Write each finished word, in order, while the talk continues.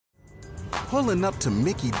Pulling up to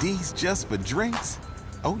Mickey D's just for drinks?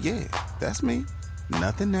 Oh yeah, that's me.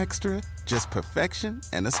 Nothing extra, just perfection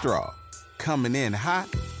and a straw. Coming in hot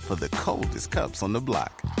for the coldest cups on the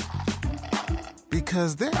block.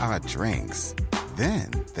 Because there are drinks.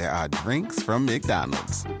 Then there are drinks from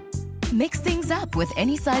McDonald's. Mix things up with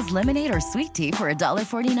any size lemonade or sweet tea for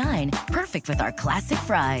 $1.49. Perfect with our classic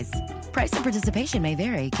fries. Price and participation may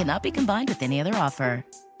vary. Cannot be combined with any other offer.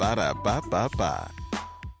 Ba-da-ba-ba-ba.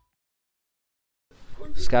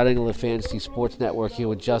 Scott England, Fantasy Sports Network, here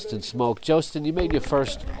with Justin Smoak. Justin, you made your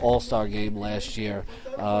first All-Star game last year.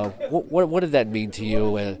 What did that mean to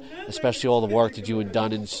you, especially all the work that you had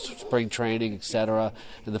done in spring training, etc.,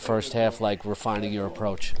 in the first half, like refining your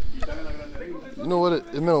approach? You know what?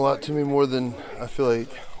 It meant a lot to me more than I feel like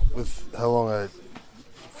with how long I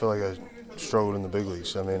feel like I struggled in the big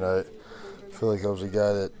leagues. I mean, I feel like I was a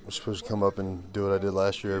guy that was supposed to come up and do what I did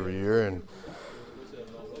last year every year, and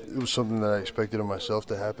it was something that I expected of myself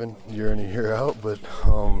to happen year in and year out, but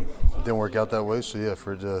it didn't work out that way. So yeah,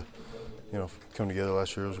 for it to come together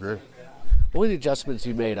last year, it was great. What were the adjustments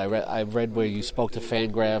you made? I read where you spoke to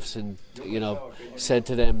Fangraphs and said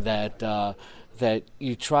to them that that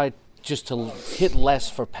you tried just to hit less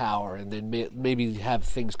for power and then maybe have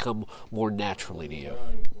things come more naturally to you.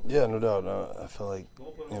 Yeah, no doubt. I feel like,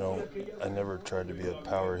 I never tried to be a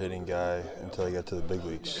power hitting guy until I got to the big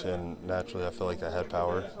leagues. And naturally, I felt like I had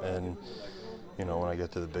power. And, when I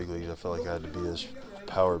got to the big leagues, I felt like I had to be this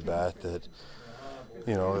power bat that,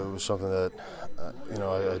 it was something that,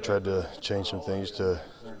 I tried to change some things to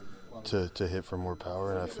hit for more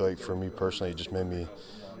power. And I feel like for me personally, it just made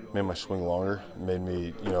my swing longer. It made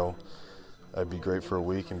me, I'd be great for a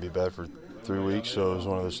week and be bad for 3 weeks. So it was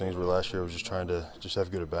one of those things where last year I was just trying to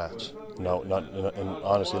have good at bats. And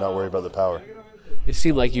honestly not worry about the power. It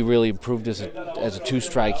seemed like you really improved as a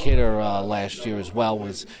two-strike hitter last year as well.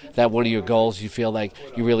 Was that one of your goals? You feel like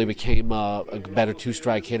you really became a better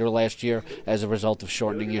two-strike hitter last year as a result of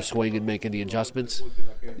shortening your swing and making the adjustments?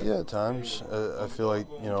 Yeah, at times. I feel like,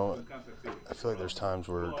 there's times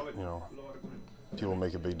where, people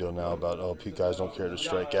make a big deal now about, guys don't care to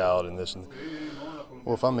strike out and this and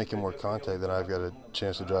well, if I'm making more contact, then I've got a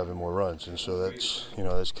chance to drive in more runs, and so that's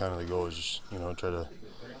kind of the goal is just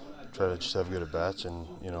try to just have good at bats and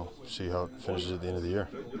see how it finishes at the end of the year.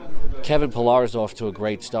 Kevin Pillar's off to a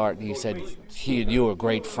great start, and he said he and you are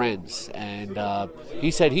great friends, and he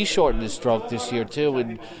said he shortened his stroke this year too,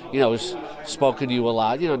 and has spoken to you a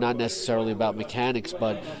lot. Not necessarily about mechanics,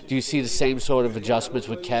 but do you see the same sort of adjustments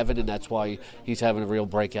with Kevin, and that's why he's having a real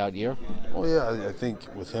breakout year? Well, yeah, I think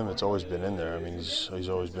with him it's always been in there. I mean, he's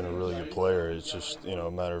always been a really good player. It's just a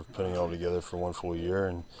matter of putting it all together for one full year,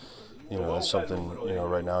 and that's something,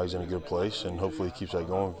 right now he's in a good place, and hopefully he keeps that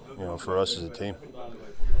going, for us as a team.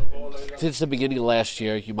 Since the beginning of last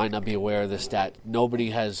year, you might not be aware of this stat, nobody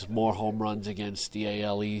has more home runs against the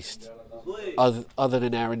AL East other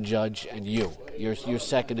than Aaron Judge and you. You're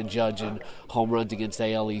second in Judge in home runs against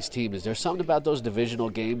the AL East team. Is there something about those divisional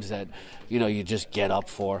games that, you just get up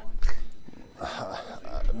for?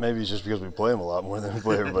 Maybe it's just because we play them a lot more than we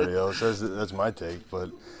play everybody else. That's my take, but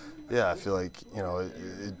yeah, I feel like,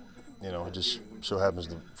 it just so happens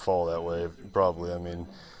to fall that way, probably. I mean,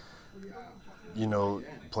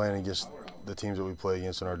 playing against the teams that we play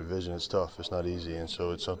against in our division, it's tough. It's not easy. And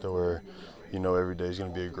so it's something where, every day is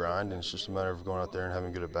going to be a grind, and it's just a matter of going out there and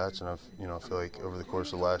having good at-bats. And I feel like over the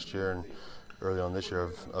course of last year and early on this year,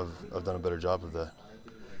 I've done a better job of that.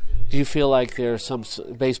 Do you feel like there's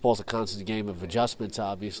baseball's a constant game of adjustments,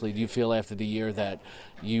 obviously. Do you feel after the year that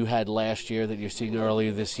you had last year that you're seeing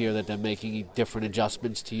earlier this year that they're making different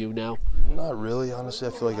adjustments to you now? Not really, honestly.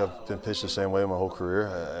 I feel like I've been pitched the same way my whole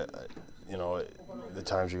career. The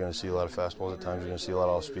times you're going to see a lot of fastballs, the times you're going to see a lot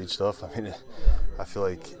of off-speed stuff. I mean, I feel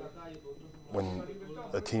like when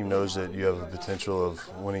a team knows that you have the potential of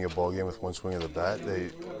winning a ball game with one swing of the bat,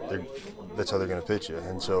 that's how they're going to pitch you.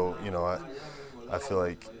 And so, I feel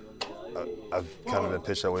like I've kind of been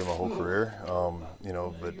pitched that way my whole career,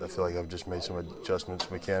 but I feel like I've just made some adjustments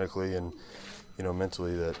mechanically and,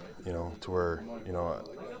 mentally that, to where,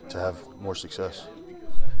 to have more success.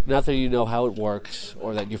 Not that you know how it works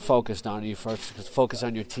or that you're focused on it. You focus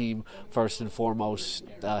on your team first and foremost,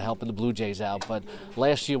 helping the Blue Jays out. But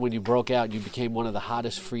last year when you broke out, you became one of the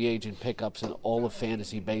hottest free agent pickups in all of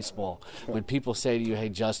fantasy baseball. When people say to you, hey,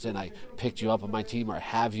 Justin, I picked you up on my team or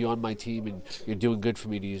have you on my team and you're doing good for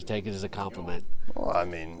me, do you take it as a compliment? Well, I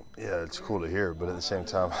mean, yeah, it's cool to hear. But at the same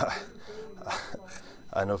time,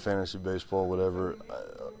 I know fantasy baseball, whatever,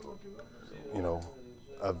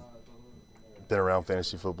 I've been around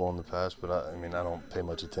fantasy football in the past, but I don't pay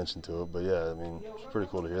much attention to it. But yeah, it's pretty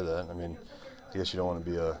cool to hear that. I guess you don't want to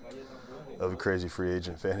be a of a crazy free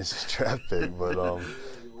agent fantasy draft pick. But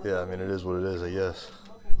yeah, I mean, it is what it is, I guess.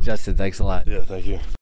 Justin, thanks a lot. Yeah, thank you.